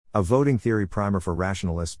A Voting Theory Primer for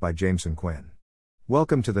Rationalists by Jameson Quinn.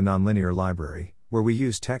 Welcome to the Nonlinear Library, where we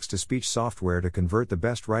use text-to-speech software to convert the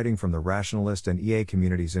best writing from the Rationalist and EA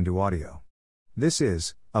communities into audio. This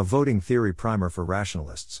is A Voting Theory Primer for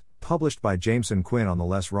Rationalists, published by Jameson Quinn on the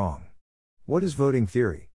LessWrong. What is voting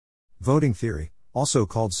theory? Voting theory, also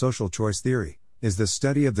called social choice theory, is the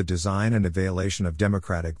study of the design and evaluation of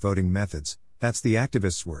democratic voting methods. That's the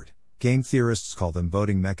activists' word. Game theorists call them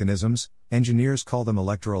voting mechanisms, engineers call them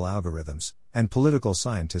electoral algorithms, and political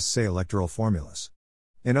scientists say electoral formulas.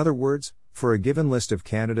 In other words, for a given list of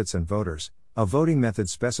candidates and voters, a voting method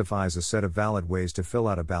specifies a set of valid ways to fill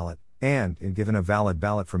out a ballot, and, given a valid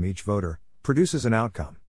ballot from each voter, produces an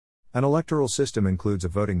outcome. An electoral system includes a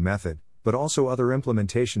voting method, but also other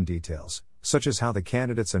implementation details, such as how the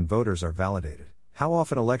candidates and voters are validated, how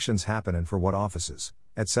often elections happen and for what offices,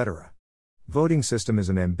 etc. Voting system is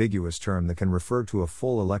an ambiguous term that can refer to a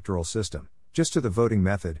full electoral system, just to the voting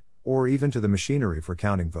method, or even to the machinery for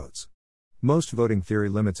counting votes. Most voting theory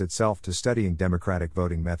limits itself to studying democratic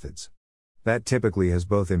voting methods. That typically has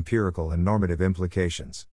both empirical and normative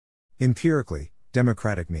implications. Empirically,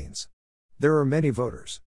 democratic means there are many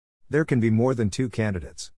voters. There can be more than two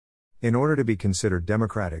candidates. In order to be considered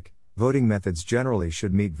democratic, voting methods generally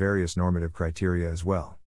should meet various normative criteria as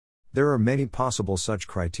well. There are many possible such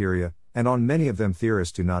criteria, and on many of them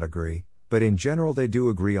theorists do not agree, but in general they do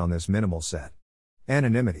agree on this minimal set.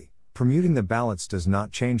 Anonymity, permuting the ballots does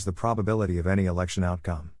not change the probability of any election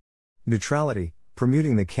outcome. Neutrality,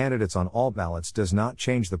 permuting the candidates on all ballots does not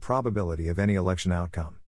change the probability of any election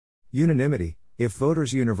outcome. Unanimity, if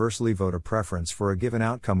voters universally vote a preference for a given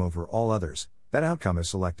outcome over all others, that outcome is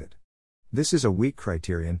selected. This is a weak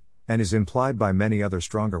criterion, and is implied by many other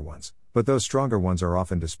stronger ones, but those stronger ones are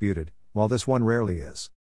often disputed, while this one rarely is.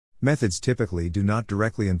 Methods typically do not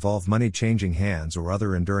directly involve money changing hands or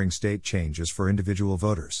other enduring state changes for individual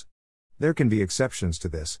voters. There can be exceptions to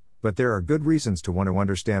this, but there are good reasons to want to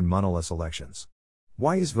understand moneyless elections.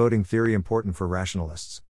 Why is voting theory important for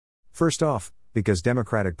rationalists? First off, because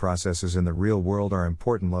democratic processes in the real world are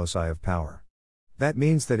important loci of power. That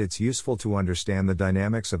means that it's useful to understand the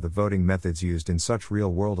dynamics of the voting methods used in such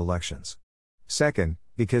real-world elections. Second,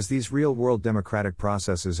 because these real-world democratic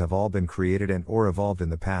processes have all been created and/or evolved in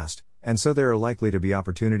the past, and so there are likely to be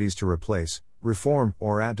opportunities to replace, reform,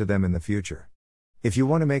 or add to them in the future. If you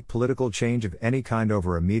want to make political change of any kind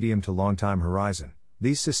over a medium to long-time horizon,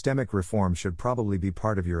 these systemic reforms should probably be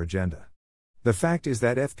part of your agenda. The fact is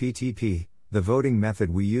that FPTP, the voting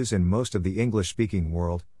method we use in most of the English-speaking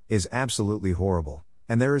world, is absolutely horrible,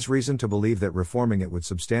 and there is reason to believe that reforming it would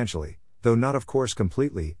substantially, though not of course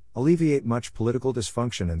completely, alleviate much political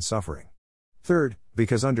dysfunction and suffering. Third,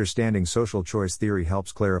 because understanding social choice theory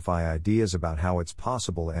helps clarify ideas about how it's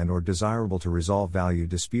possible and/or desirable to resolve value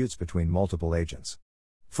disputes between multiple agents.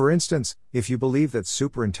 For instance, if you believe that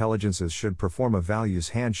superintelligences should perform a values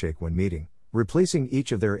handshake when meeting, replacing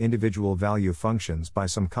each of their individual value functions by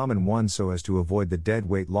some common one so as to avoid the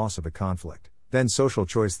deadweight loss of a conflict, then social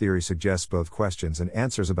choice theory suggests both questions and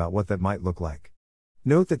answers about what that might look like.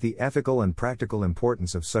 Note that the ethical and practical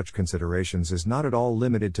importance of such considerations is not at all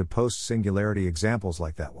limited to post-singularity examples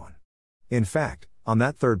like that one. In fact, on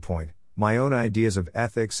that third point, my own ideas of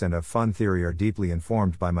ethics and of fun theory are deeply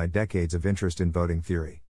informed by my decades of interest in voting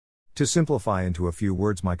theory. To simplify into a few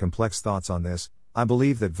words my complex thoughts on this, I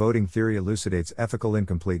believe that voting theory elucidates ethical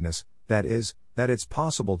incompleteness, that is, that it's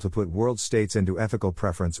possible to put world states into ethical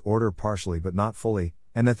preference order partially but not fully,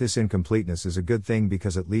 and that this incompleteness is a good thing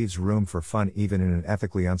because it leaves room for fun even in an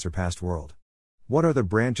ethically unsurpassed world. What are the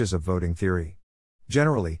branches of voting theory?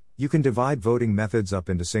 Generally, you can divide voting methods up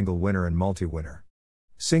into single winner and multi-winner.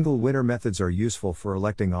 Single winner methods are useful for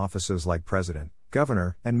electing offices like president,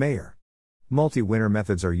 governor, and mayor. Multi-winner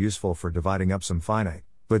methods are useful for dividing up some finite,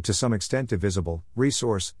 but to some extent divisible,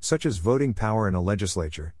 resource, such as voting power in a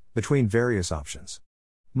legislature, between various options.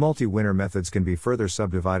 Multi-winner methods can be further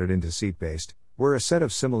subdivided into seat-based, where a set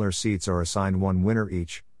of similar seats are assigned one winner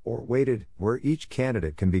each, or weighted, where each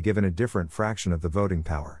candidate can be given a different fraction of the voting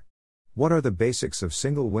power. What are the basics of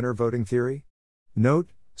single-winner voting theory? Note,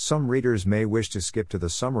 some readers may wish to skip to the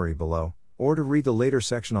summary below, or to read the later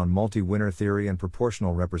section on multi-winner theory and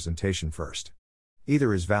proportional representation first.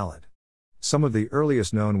 Either is valid. Some of the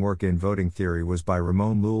earliest known work in voting theory was by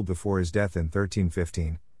Ramon Llull before his death in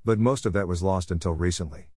 1315, but most of that was lost until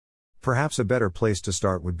recently. Perhaps a better place to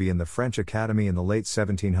start would be in the French Academy in the late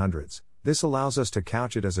 1700s. This allows us to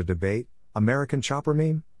couch it as a debate, American chopper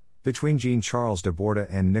meme, between Jean-Charles de Borda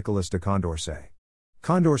and Nicolas de Condorcet.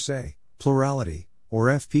 Condorcet, plurality, or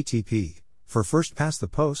FPTP, for first past the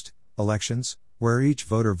post, elections, where each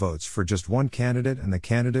voter votes for just one candidate and the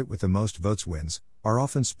candidate with the most votes wins, are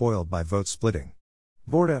often spoiled by vote splitting.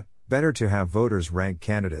 Borda, better to have voters rank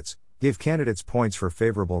candidates, give candidates points for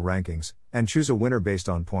favorable rankings, and choose a winner based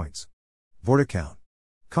on points. Borda count.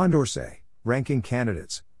 Condorcet, ranking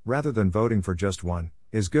candidates, rather than voting for just one,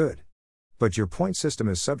 is good. But your point system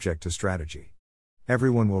is subject to strategy.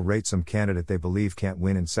 Everyone will rate some candidate they believe can't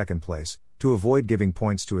win in second place, to avoid giving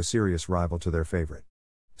points to a serious rival to their favorite.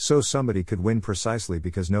 So somebody could win precisely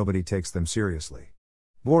because nobody takes them seriously.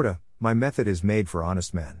 Borda, my method is made for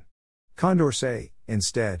honest men. Condorcet,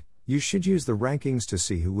 instead, you should use the rankings to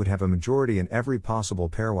see who would have a majority in every possible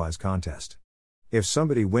pairwise contest. If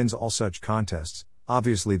somebody wins all such contests,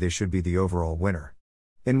 obviously they should be the overall winner.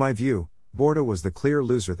 In my view, Borda was the clear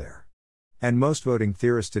loser there. And most voting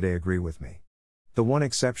theorists today agree with me. The one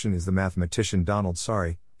exception is the mathematician Donald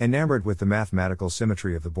Sari, enamored with the mathematical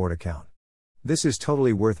symmetry of the Borda count. This is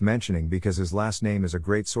totally worth mentioning because his last name is a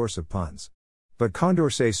great source of puns. But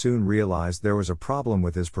Condorcet soon realized there was a problem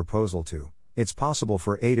with his proposal too. It's possible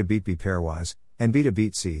for A to beat B pairwise, and B to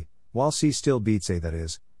beat C, while C still beats A, that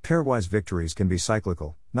is, pairwise victories can be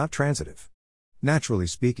cyclical, not transitive. Naturally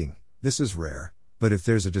speaking, this is rare, but if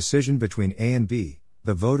there's a decision between A and B,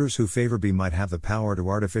 the voters who favor B might have the power to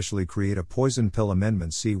artificially create a poison pill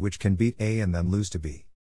amendment C which can beat A and then lose to B.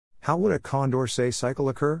 How would a Condorcet cycle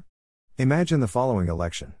occur? Imagine the following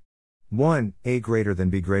election. 1. A greater than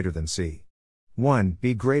B greater than C. 1.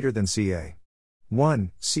 B greater than CA.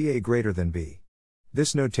 1. CA greater than B.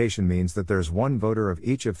 This notation means that there's one voter of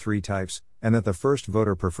each of three types, and that the first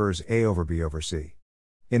voter prefers A over B over C.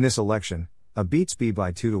 In this election, A beats B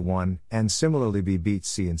by 2 to 1, and similarly B beats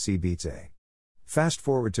C and C beats A. Fast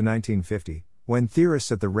forward to 1950, when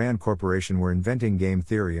theorists at the Rand Corporation were inventing game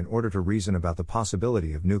theory in order to reason about the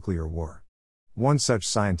possibility of nuclear war. One such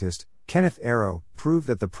scientist, Kenneth Arrow, proved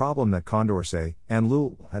that the problem that Condorcet and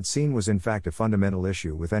Lowell had seen was in fact a fundamental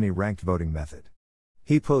issue with any ranked voting method.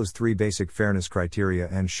 He posed three basic fairness criteria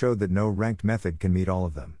and showed that no ranked method can meet all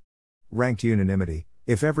of them. Ranked unanimity: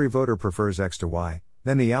 if every voter prefers X to Y,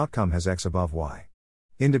 then the outcome has X above Y.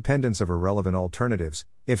 Independence of irrelevant alternatives: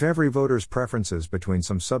 if every voter's preferences between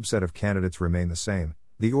some subset of candidates remain the same,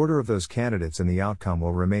 the order of those candidates and the outcome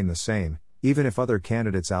will remain the same, even if other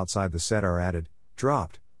candidates outside the set are added,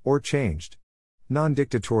 dropped, or changed.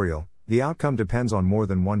 Non-dictatorial: the outcome depends on more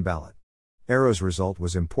than one ballot. Arrow's result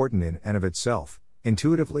was important in and of itself.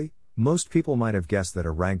 Intuitively, most people might have guessed that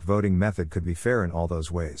a ranked voting method could be fair in all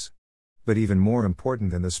those ways. But even more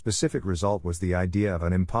important than the specific result was the idea of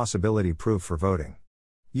an impossibility proof for voting.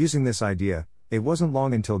 Using this idea, it wasn't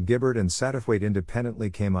long until Gibbard and Satterthwaite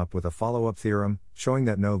independently came up with a follow-up theorem, showing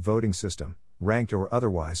that no voting system, ranked or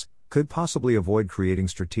otherwise, could possibly avoid creating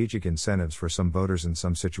strategic incentives for some voters in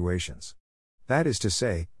some situations. That is to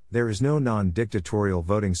say, there is no non-dictatorial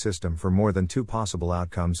voting system for more than two possible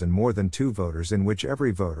outcomes and more than two voters in which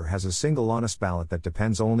every voter has a single honest ballot that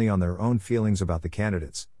depends only on their own feelings about the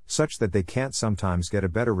candidates, such that they can't sometimes get a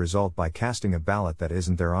better result by casting a ballot that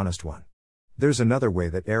isn't their honest one. There's another way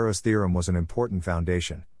that Arrow's theorem was an important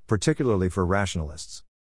foundation, particularly for rationalists.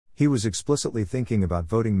 He was explicitly thinking about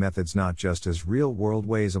voting methods not just as real-world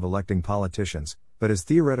ways of electing politicians, but as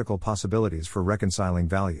theoretical possibilities for reconciling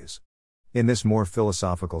values. In this more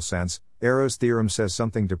philosophical sense, Arrow's theorem says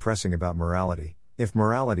something depressing about morality. If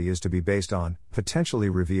morality is to be based on, potentially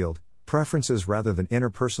revealed, preferences rather than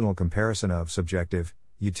interpersonal comparison of subjective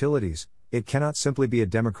utilities, it cannot simply be a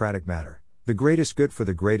democratic matter. The greatest good for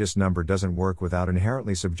the greatest number doesn't work without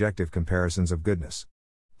inherently subjective comparisons of goodness.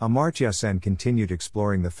 Amartya Sen continued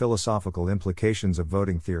exploring the philosophical implications of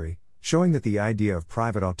voting theory, showing that the idea of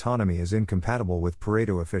private autonomy is incompatible with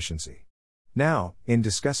Pareto efficiency. Now, in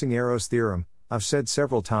discussing Arrow's theorem, I've said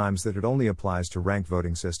several times that it only applies to ranked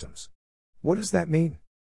voting systems. What does that mean?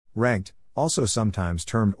 Ranked, also sometimes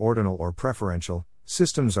termed ordinal or preferential,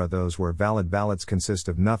 systems are those where valid ballots consist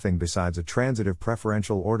of nothing besides a transitive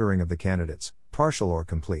preferential ordering of the candidates, partial or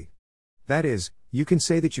complete. That is, you can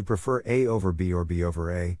say that you prefer A over B or B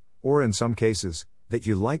over A, or in some cases, that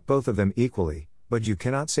you like both of them equally, but you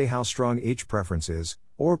cannot say how strong each preference is,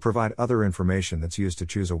 or provide other information that's used to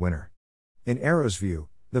choose a winner. In Arrow's view,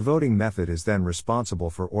 the voting method is then responsible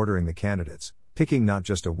for ordering the candidates, picking not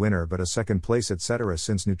just a winner but a second place etc.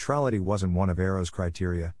 Since neutrality wasn't one of Arrow's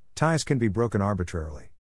criteria, ties can be broken arbitrarily.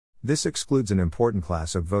 This excludes an important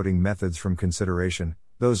class of voting methods from consideration,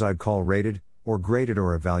 those I'd call rated, or graded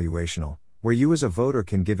or evaluational, where you as a voter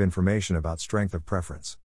can give information about strength of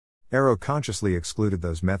preference. Arrow consciously excluded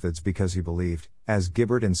those methods because he believed, as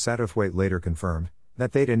Gibbard and Satterthwaite later confirmed,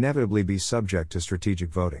 that they'd inevitably be subject to strategic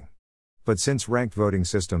voting. But since ranked voting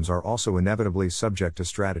systems are also inevitably subject to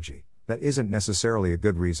strategy, that isn't necessarily a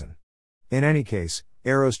good reason. In any case,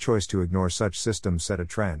 Arrow's choice to ignore such systems set a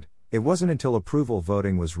trend. It wasn't until approval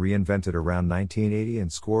voting was reinvented around 1980 and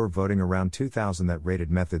score voting around 2000 that rated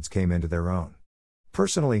methods came into their own.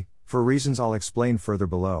 Personally, for reasons I'll explain further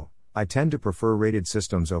below, I tend to prefer rated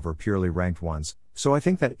systems over purely ranked ones, so I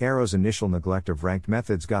think that Arrow's initial neglect of ranked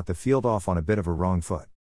methods got the field off on a bit of a wrong foot.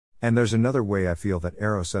 And there's another way I feel that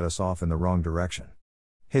Arrow set us off in the wrong direction.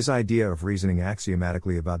 His idea of reasoning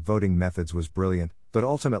axiomatically about voting methods was brilliant, but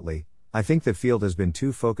ultimately, I think the field has been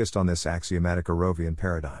too focused on this axiomatic Arrovian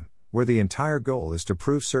paradigm, where the entire goal is to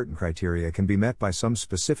prove certain criteria can be met by some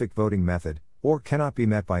specific voting method, or cannot be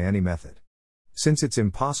met by any method. Since it's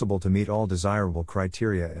impossible to meet all desirable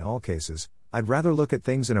criteria in all cases, I'd rather look at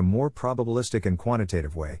things in a more probabilistic and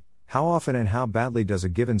quantitative way. How often and how badly does a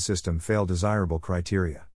given system fail desirable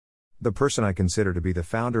criteria? The person I consider to be the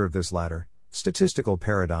founder of this latter, statistical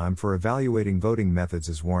paradigm for evaluating voting methods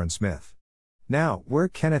is Warren Smith. Now, where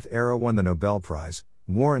Kenneth Arrow won the Nobel Prize,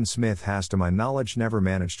 Warren Smith has to my knowledge never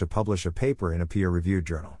managed to publish a paper in a peer-reviewed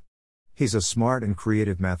journal. He's a smart and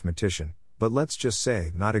creative mathematician, but let's just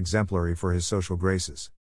say, not exemplary for his social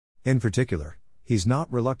graces. In particular, he's not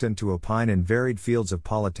reluctant to opine in varied fields of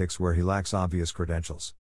politics where he lacks obvious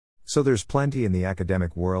credentials. So there's plenty in the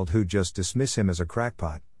academic world who just dismiss him as a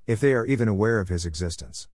crackpot, if they are even aware of his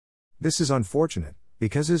existence. This is unfortunate,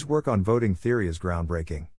 because his work on voting theory is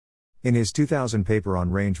groundbreaking. In his 2000 paper on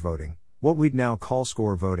range voting, what we'd now call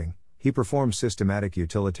score voting, he performed systematic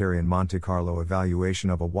utilitarian Monte Carlo evaluation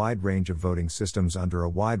of a wide range of voting systems under a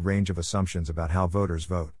wide range of assumptions about how voters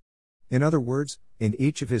vote. In other words, in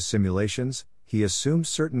each of his simulations, he assumed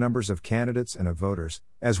certain numbers of candidates and of voters,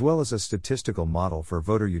 as well as a statistical model for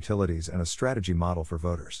voter utilities and a strategy model for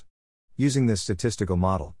voters. Using this statistical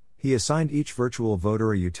model, he assigned each virtual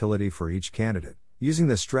voter a utility for each candidate. Using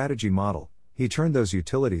the strategy model, he turned those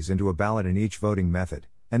utilities into a ballot in each voting method,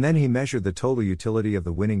 and then he measured the total utility of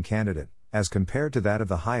the winning candidate, as compared to that of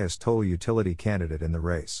the highest total utility candidate in the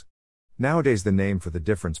race. Nowadays the name for the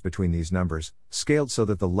difference between these numbers, scaled so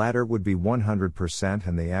that the latter would be 100%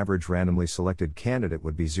 and the average randomly selected candidate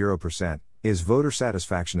would be 0%, is voter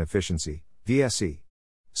satisfaction efficiency, VSE.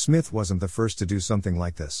 Smith wasn't the first to do something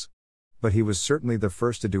like this. But he was certainly the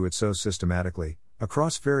first to do it so systematically,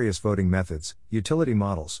 across various voting methods, utility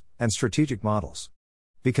models, and strategic models.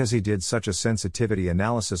 Because he did such a sensitivity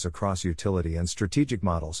analysis across utility and strategic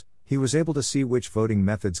models, he was able to see which voting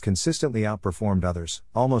methods consistently outperformed others,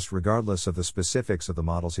 almost regardless of the specifics of the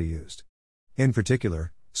models he used. In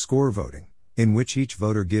particular, score voting, in which each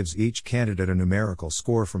voter gives each candidate a numerical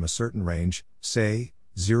score from a certain range, say,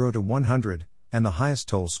 0 to 100, and the highest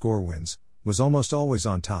total score wins, was almost always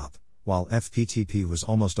on top, while FPTP was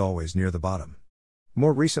almost always near the bottom.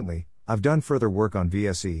 More recently, I've done further work on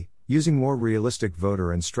VSE, using more realistic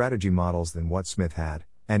voter and strategy models than what Smith had,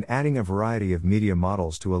 and adding a variety of media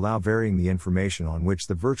models to allow varying the information on which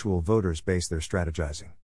the virtual voters base their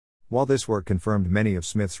strategizing. While this work confirmed many of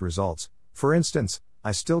Smith's results, for instance,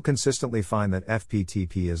 I still consistently find that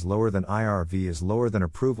FPTP is lower than IRV is lower than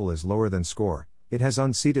approval is lower than score. It has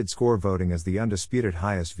unseated score voting as the undisputed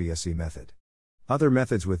highest VSE method. Other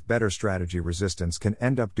methods with better strategy resistance can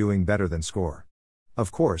end up doing better than score.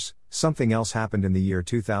 Of course, something else happened in the year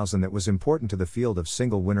 2000 that was important to the field of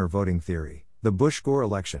single winner voting theory, the Bush-Gore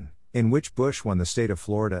election, in which Bush won the state of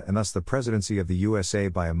Florida and thus the presidency of the USA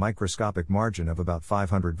by a microscopic margin of about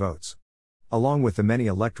 500 votes. Along with the many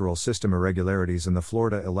electoral system irregularities in the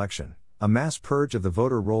Florida election, a mass purge of the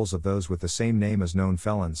voter rolls of those with the same name as known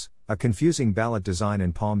felons, a confusing ballot design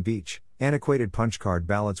in Palm Beach, antiquated punchcard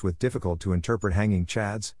ballots with difficult to interpret hanging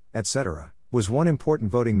chads, etc., was one important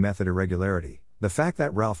voting method irregularity. The fact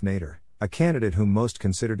that Ralph Nader, a candidate whom most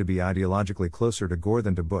consider to be ideologically closer to Gore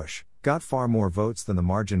than to Bush, got far more votes than the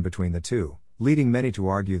margin between the two, leading many to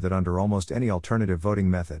argue that under almost any alternative voting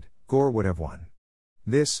method, Gore would have won.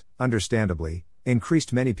 This, understandably,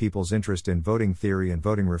 increased many people's interest in voting theory and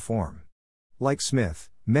voting reform. Like Smith,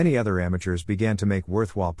 many other amateurs began to make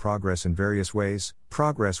worthwhile progress in various ways,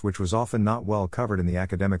 progress which was often not well covered in the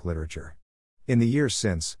academic literature. In the years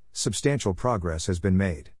since, substantial progress has been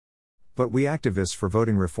made. But we activists for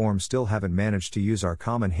voting reform still haven't managed to use our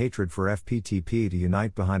common hatred for FPTP to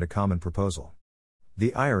unite behind a common proposal.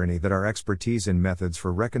 The irony that our expertise in methods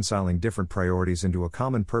for reconciling different priorities into a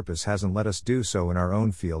common purpose hasn't let us do so in our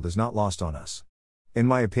own field is not lost on us. In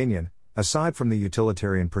my opinion, aside from the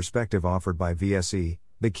utilitarian perspective offered by VSE,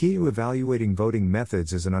 the key to evaluating voting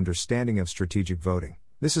methods is an understanding of strategic voting.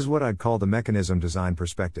 This is what I'd call the mechanism design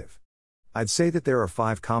perspective. I'd say that there are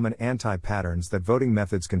 5 common anti-patterns that voting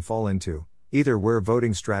methods can fall into, either where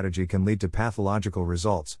voting strategy can lead to pathological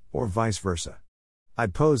results, or vice versa.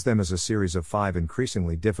 I'd pose them as a series of 5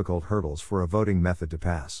 increasingly difficult hurdles for a voting method to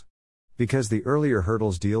pass. Because the earlier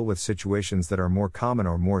hurdles deal with situations that are more common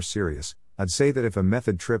or more serious, I'd say that if a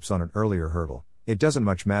method trips on an earlier hurdle, it doesn't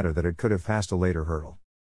much matter that it could have passed a later hurdle.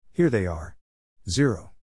 Here they are.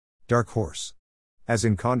 0. Dark horse. As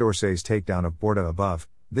in Condorcet's takedown of Borda above,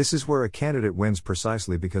 this is where a candidate wins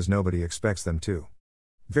precisely because nobody expects them to.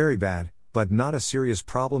 Very bad, but not a serious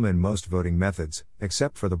problem in most voting methods,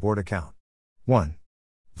 except for the Borda count. 1.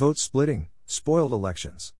 Vote splitting, spoiled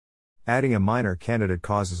elections. Adding a minor candidate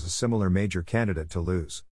causes a similar major candidate to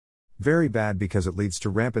lose. Very bad because it leads to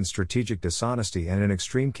rampant strategic dishonesty and in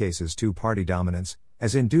extreme cases two-party dominance,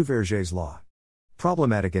 as in Duverger's law.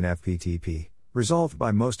 Problematic in FPTP, resolved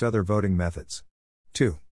by most other voting methods.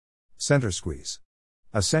 2. Center squeeze.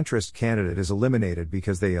 A centrist candidate is eliminated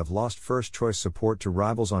because they have lost first-choice support to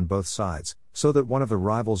rivals on both sides, so that one of the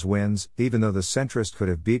rivals wins, even though the centrist could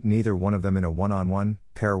have beaten either one of them in a one-on-one,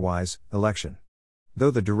 pairwise, election.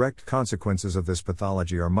 Though the direct consequences of this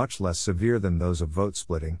pathology are much less severe than those of vote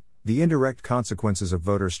splitting, the indirect consequences of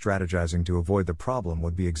voters strategizing to avoid the problem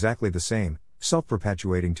would be exactly the same,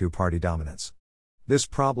 self-perpetuating two-party dominance. This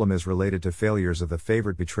problem is related to failures of the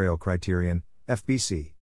favorite betrayal criterion,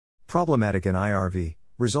 FBC. Problematic in IRV,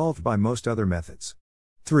 resolved by most other methods.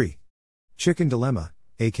 3. Chicken dilemma,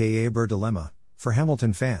 aka Burr dilemma, for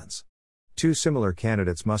Hamilton fans. Two similar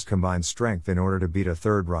candidates must combine strength in order to beat a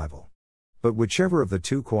third rival. But whichever of the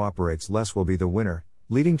two cooperates less will be the winner,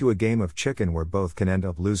 leading to a game of chicken where both can end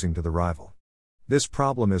up losing to the rival. This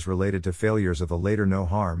problem is related to failures of the later no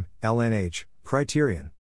harm, LNH,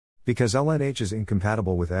 criterion. Because LNH is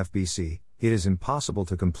incompatible with FBC, it is impossible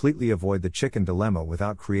to completely avoid the chicken dilemma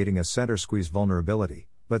without creating a center squeeze vulnerability,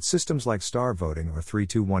 but systems like star voting or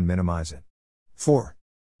 3-2-1 minimize it. 4.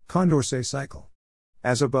 Condorcet cycle.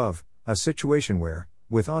 As above, a situation where,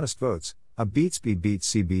 with honest votes, A beats B beats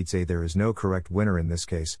C beats A. There is no correct winner in this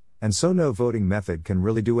case, and so no voting method can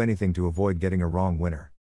really do anything to avoid getting a wrong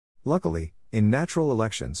winner. Luckily, in natural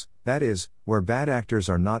elections, that is, where bad actors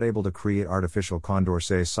are not able to create artificial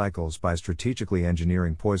Condorcet cycles by strategically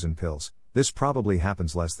engineering poison pills, this probably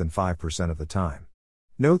happens less than 5% of the time.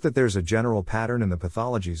 Note that there's a general pattern in the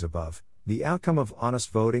pathologies above. The outcome of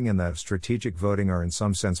honest voting and that of strategic voting are in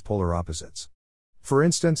some sense polar opposites. For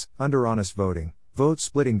instance, under honest voting, vote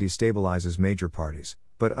splitting destabilizes major parties,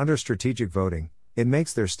 but under strategic voting, it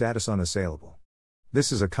makes their status unassailable.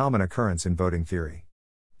 This is a common occurrence in voting theory.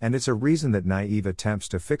 And it's a reason that naive attempts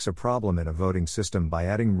to fix a problem in a voting system by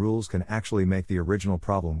adding rules can actually make the original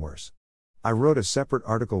problem worse. I wrote a separate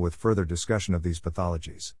article with further discussion of these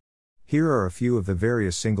pathologies. Here are a few of the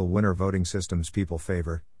various single-winner voting systems people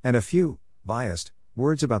favor, and a few, biased,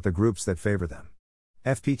 words about the groups that favor them.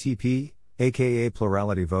 FPTP, aka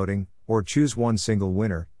plurality voting, or choose one single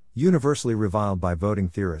winner, universally reviled by voting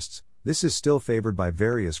theorists. This is still favored by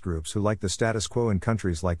various groups who like the status quo in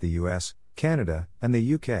countries like the US, Canada, and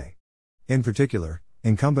the UK. In particular,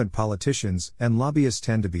 incumbent politicians and lobbyists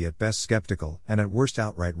tend to be at best skeptical and at worst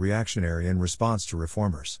outright reactionary in response to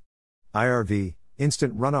reformers. IRV,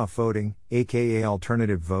 instant runoff voting, aka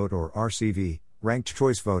alternative vote or RCV, ranked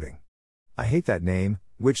choice voting. I hate that name,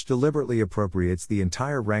 which deliberately appropriates the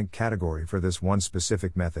entire ranked category for this one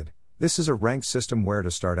specific method. This is a ranked system where to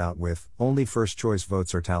start out with, only first choice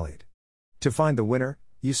votes are tallied. To find the winner,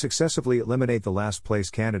 you successively eliminate the last place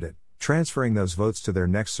candidate, transferring those votes to their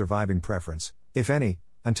next surviving preference, if any,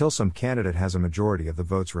 until some candidate has a majority of the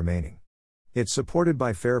votes remaining. It's supported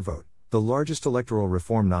by Fair Vote, the largest electoral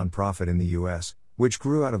reform nonprofit in the US, which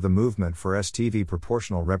grew out of the movement for STV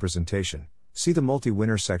proportional representation. See the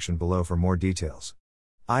multi-winner section below for more details.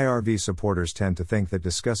 IRV supporters tend to think that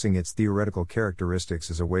discussing its theoretical characteristics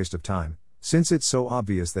is a waste of time, since it's so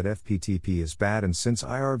obvious that FPTP is bad and since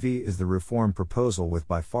IRV is the reform proposal with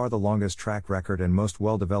by far the longest track record and most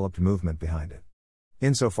well-developed movement behind it.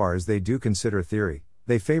 Insofar as they do consider theory,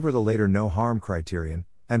 they favor the later no-harm criterion,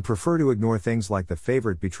 and prefer to ignore things like the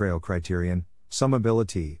favorite betrayal criterion,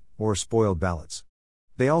 summability, or spoiled ballots.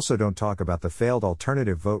 They also don't talk about the failed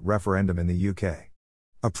alternative vote referendum in the UK.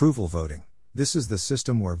 Approval voting. This is the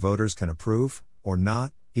system where voters can approve, or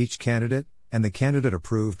not, each candidate, and the candidate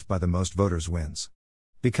approved by the most voters wins.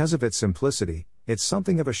 Because of its simplicity, it's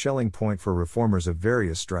something of a Schelling point for reformers of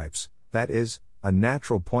various stripes, that is, a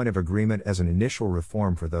natural point of agreement as an initial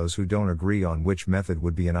reform for those who don't agree on which method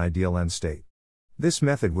would be an ideal end state. This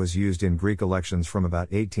method was used in Greek elections from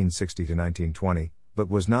about 1860 to 1920, but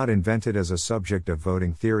was not invented as a subject of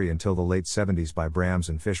voting theory until the late 70s by Brahms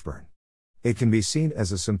and Fishburne. It can be seen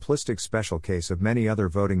as a simplistic special case of many other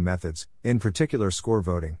voting methods, in particular score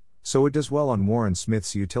voting, so it does well on Warren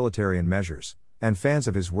Smith's utilitarian measures, and fans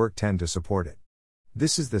of his work tend to support it.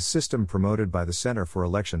 This is the system promoted by the Center for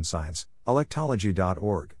Election Science,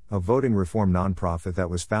 electology.org, a voting reform nonprofit that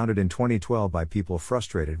was founded in 2012 by people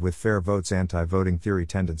frustrated with fair votes' anti-voting theory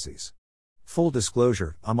tendencies. Full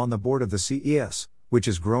disclosure, I'm on the board of the CES, which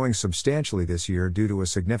is growing substantially this year due to a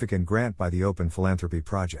significant grant by the Open Philanthropy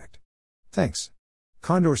Project. Thanks.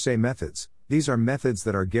 Condorcet methods. These are methods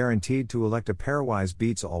that are guaranteed to elect a pairwise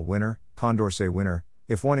beats all winner, Condorcet winner,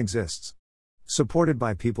 if one exists. Supported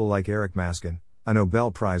by people like Eric Maskin, a Nobel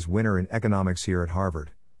Prize winner in economics here at Harvard,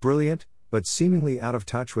 brilliant, but seemingly out of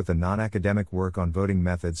touch with the non-academic work on voting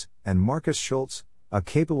methods, and Marcus Schultz, a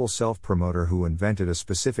capable self-promoter who invented a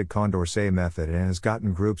specific Condorcet method and has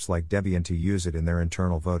gotten groups like Debian to use it in their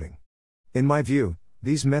internal voting. In my view,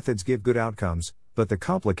 these methods give good outcomes, but the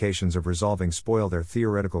complications of resolving spoil their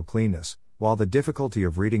theoretical cleanness, while the difficulty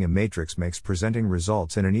of reading a matrix makes presenting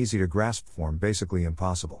results in an easy-to-grasp form basically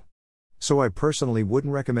impossible. So I personally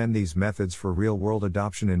wouldn't recommend these methods for real-world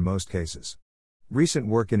adoption in most cases. Recent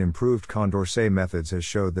work in improved Condorcet methods has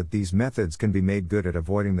showed that these methods can be made good at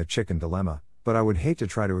avoiding the chicken dilemma, but I would hate to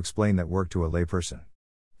try to explain that work to a layperson.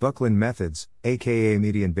 Buckland methods, aka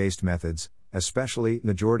median-based methods, especially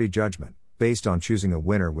majority judgment, based on choosing a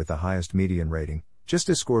winner with the highest median rating, just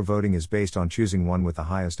as score voting is based on choosing one with the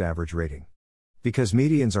highest average rating. Because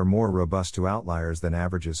medians are more robust to outliers than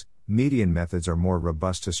averages, median methods are more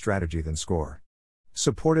robust to strategy than score.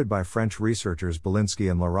 Supported by French researchers Belinsky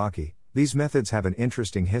and Laraki, these methods have an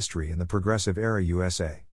interesting history in the progressive era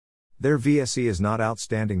USA. Their VSE is not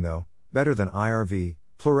outstanding though, better than IRV,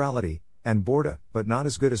 plurality, and Borda, but not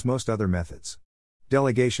as good as most other methods.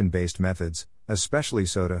 Delegation-based methods, especially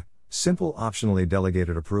SOTA, simple optionally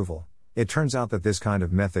delegated approval. It turns out that this kind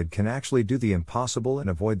of method can actually do the impossible and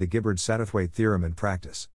avoid the Gibbard-Satterthwaite theorem in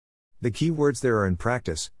practice. The key words there are in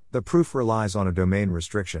practice. The proof relies on a domain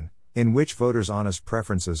restriction, in which voters' honest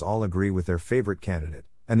preferences all agree with their favorite candidate,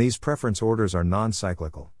 and these preference orders are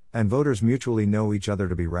non-cyclical, and voters mutually know each other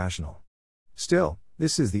to be rational. Still,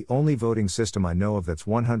 this is the only voting system I know of that's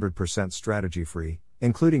 100% strategy-free,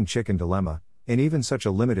 including chicken dilemma, in even such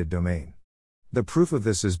a limited domain. The proof of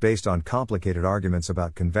this is based on complicated arguments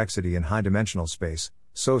about convexity in high-dimensional space,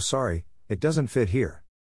 so sorry, it doesn't fit here.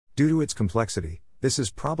 Due to its complexity, this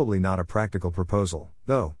is probably not a practical proposal,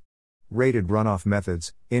 though. Rated runoff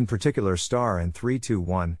methods, in particular star and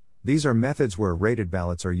 3-2-1, these are methods where rated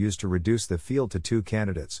ballots are used to reduce the field to two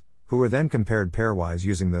candidates, who are then compared pairwise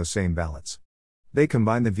using those same ballots. They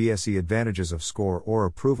combine the VSE advantages of score or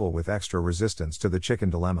approval with extra resistance to the chicken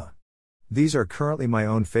dilemma. These are currently my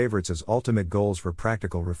own favorites as ultimate goals for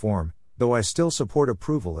practical reform, though I still support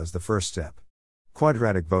approval as the first step.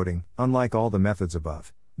 Quadratic voting, unlike all the methods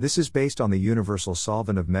above, this is based on the universal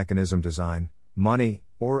solvent of mechanism design, money,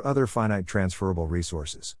 or other finite transferable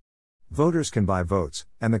resources. Voters can buy votes,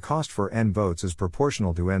 and the cost for n votes is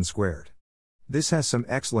proportional to n squared. This has some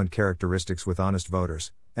excellent characteristics with honest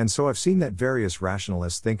voters, and so I've seen that various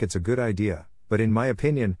rationalists think it's a good idea, but in my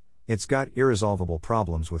opinion, it's got irresolvable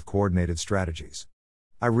problems with coordinated strategies.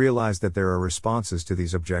 I realize that there are responses to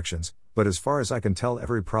these objections, but as far as I can tell,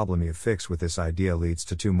 every problem you fix with this idea leads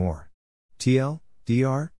to two more. TL,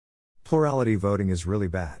 DR? Plurality voting is really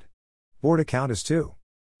bad. Borda count is 2.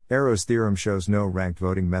 Arrow's theorem shows no ranked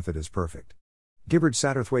voting method is perfect.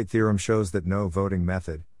 Gibbard-Satterthwaite theorem shows that no voting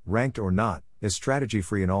method, ranked or not, is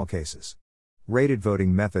strategy-free in all cases. Rated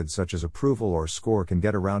voting methods such as approval or score can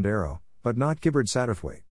get around Arrow, but not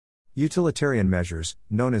Gibbard-Satterthwaite. Utilitarian measures,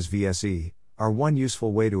 known as VSE, are one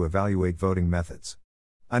useful way to evaluate voting methods.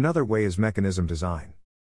 Another way is mechanism design.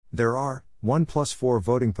 There are 1+4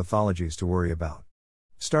 voting pathologies to worry about.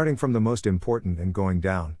 Starting from the most important and going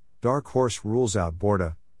down, dark horse rules out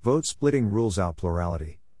Borda, vote splitting rules out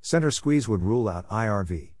plurality, center squeeze would rule out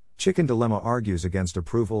IRV, chicken dilemma argues against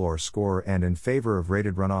approval or score and in favor of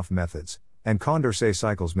rated runoff methods, and Condorcet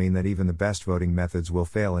cycles mean that even the best voting methods will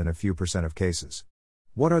fail in a few % of cases.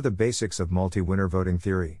 What are the basics of multi-winner voting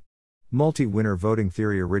theory? Multi-winner voting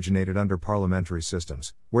theory originated under parliamentary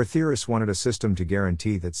systems, where theorists wanted a system to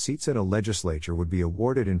guarantee that seats in a legislature would be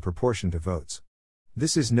awarded in proportion to votes.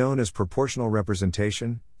 This is known as proportional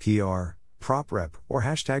representation, PR, prop rep, or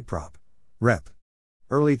 #prop rep.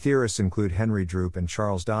 Early theorists include Henry Drupe and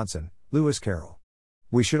Charles Dodson, Lewis Carroll.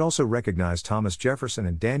 We should also recognize Thomas Jefferson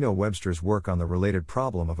and Daniel Webster's work on the related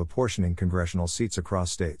problem of apportioning congressional seats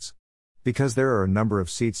across states. Because there are a number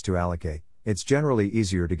of seats to allocate, it's generally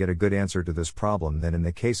easier to get a good answer to this problem than in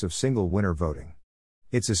the case of single winner voting.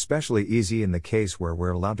 It's especially easy in the case where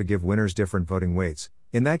we're allowed to give winners different voting weights.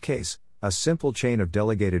 In that case, a simple chain of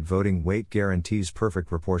delegated voting weight guarantees perfect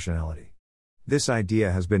proportionality. This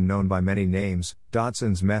idea has been known by many names: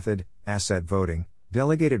 Dodson's method, asset voting,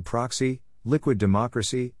 delegated proxy, liquid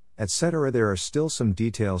democracy, etc. There are still some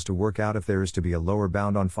details to work out if there is to be a lower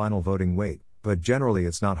bound on final voting weight, but generally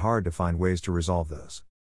it's not hard to find ways to resolve those.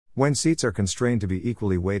 When seats are constrained to be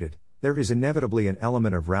equally weighted, there is inevitably an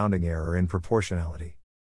element of rounding error in proportionality.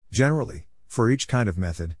 Generally, for each kind of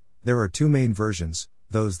method, there are two main versions,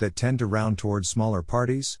 those that tend to round towards smaller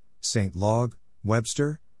parties, St. Log,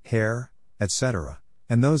 Webster, Hare, etc.,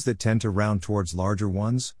 and those that tend to round towards larger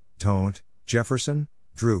ones, Tont, Jefferson,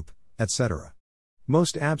 Droop, etc.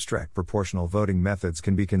 Most abstract proportional voting methods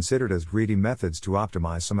can be considered as greedy methods to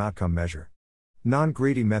optimize some outcome measure.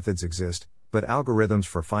 Non-greedy methods exist, but algorithms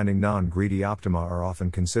for finding non-greedy optima are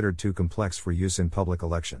often considered too complex for use in public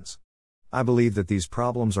elections. I believe that these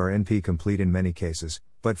problems are NP-complete in many cases,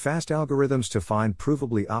 but fast algorithms to find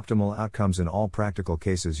provably optimal outcomes in all practical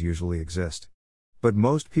cases usually exist. But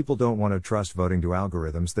most people don't want to trust voting to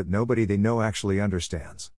algorithms that nobody they know actually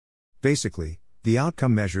understands. Basically, the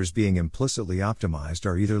outcome measures being implicitly optimized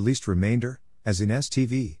are either least remainder, as in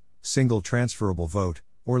STV, single transferable vote,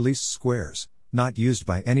 or least squares, not used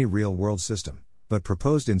by any real-world system, but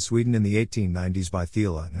proposed in Sweden in the 1890s by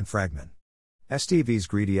Thiele and Fragman. STV's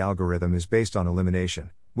greedy algorithm is based on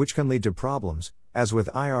elimination, which can lead to problems, as with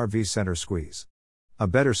IRV center squeeze. A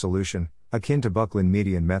better solution, akin to Buckland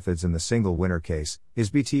median methods in the single winner case, is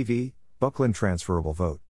BTV, Buckland transferable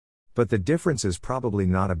vote. But the difference is probably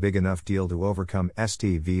not a big enough deal to overcome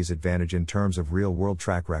STV's advantage in terms of real-world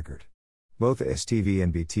track record. Both STV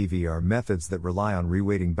and BTV are methods that rely on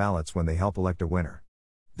reweighting ballots when they help elect a winner.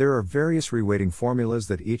 There are various reweighting formulas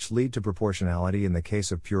that each lead to proportionality in the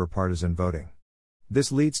case of pure partisan voting. This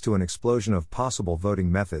leads to an explosion of possible voting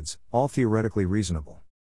methods, all theoretically reasonable.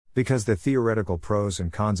 Because the theoretical pros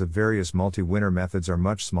and cons of various multi-winner methods are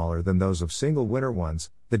much smaller than those of single-winner ones,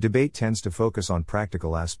 the debate tends to focus on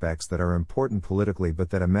practical aspects that are important politically but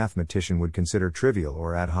that a mathematician would consider trivial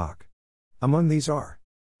or ad hoc. Among these are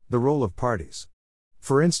the role of parties.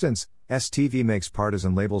 For instance, STV makes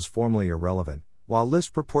partisan labels formally irrelevant, while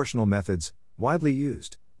list proportional methods, widely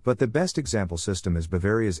used, but the best example system is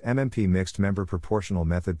Bavaria's MMP mixed member proportional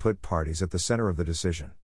method put parties at the center of the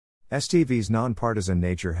decision. STV's nonpartisan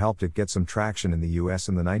nature helped it get some traction in the US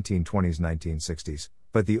in the 1920s-1960s,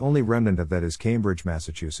 but the only remnant of that is Cambridge,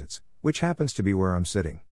 Massachusetts, which happens to be where I'm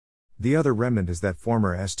sitting. The other remnant is that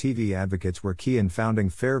former STV advocates were key in founding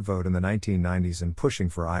Fair Vote in the 1990s and pushing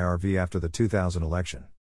for IRV after the 2000 election.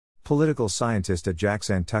 Political scientist at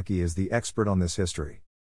Jackson, Kentucky is the expert on this history.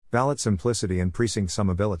 Ballot simplicity and precinct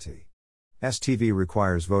summability. STV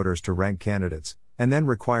requires voters to rank candidates, and then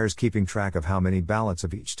requires keeping track of how many ballots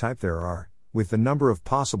of each type there are, with the number of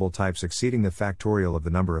possible types exceeding the factorial of the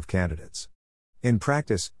number of candidates. In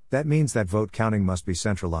practice, that means that vote counting must be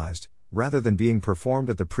centralized, rather than being performed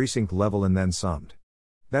at the precinct level and then summed.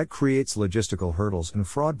 That creates logistical hurdles and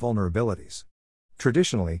fraud vulnerabilities.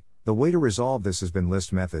 Traditionally, the way to resolve this has been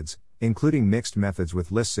list methods, including mixed methods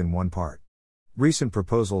with lists in one part. Recent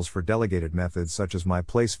proposals for delegated methods such as my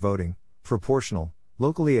place voting, proportional,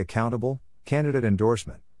 locally accountable, candidate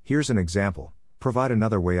endorsement, here's an example, provide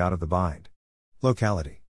another way out of the bind.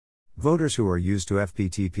 Locality. Voters who are used to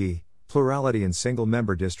FPTP, plurality in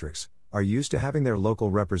single-member districts, are used to having their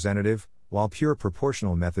local representative, while pure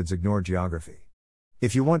proportional methods ignore geography.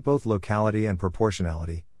 If you want both locality and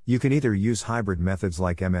proportionality, you can either use hybrid methods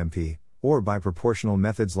like MMP, or biproportional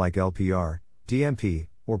methods like LPR, DMP,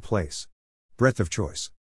 or place. Breadth of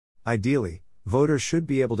choice. Ideally, voters should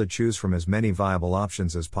be able to choose from as many viable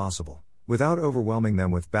options as possible, without overwhelming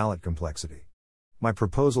them with ballot complexity. My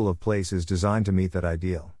proposal of place is designed to meet that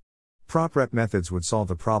ideal. Prop rep methods would solve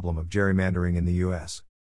the problem of gerrymandering in the US.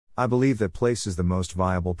 I believe that place is the most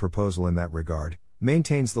viable proposal in that regard,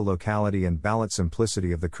 maintains the locality and ballot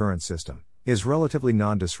simplicity of the current system, is relatively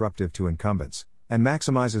non-disruptive to incumbents, and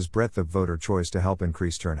maximizes breadth of voter choice to help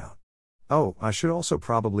increase turnout. Oh, I should also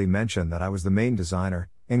probably mention that I was the main designer,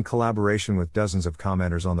 in collaboration with dozens of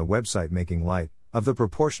commenters on the website Making Light, of the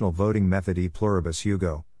proportional voting method E pluribus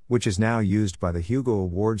Hugo, which is now used by the Hugo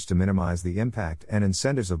Awards to minimize the impact and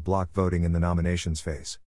incentives of block voting in the nominations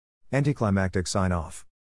phase. Anticlimactic sign-off.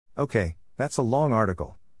 Okay, that's a long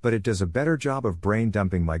article, but it does a better job of brain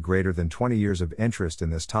dumping my greater than 20 years of interest in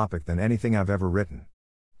this topic than anything I've ever written.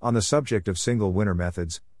 On the subject of single winner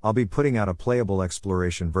methods, I'll be putting out a playable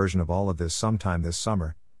exploration version of all of this sometime this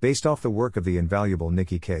summer, based off the work of the invaluable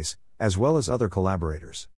Nikki Case, as well as other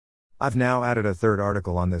collaborators. I've now added a third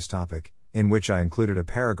article on this topic, in which I included a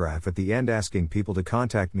paragraph at the end asking people to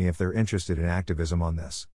contact me if they're interested in activism on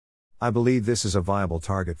this. I believe this is a viable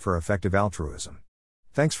target for effective altruism.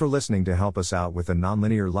 Thanks for listening. To help us out with the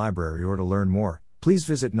Nonlinear Library or to learn more, please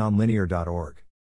visit nonlinear.org.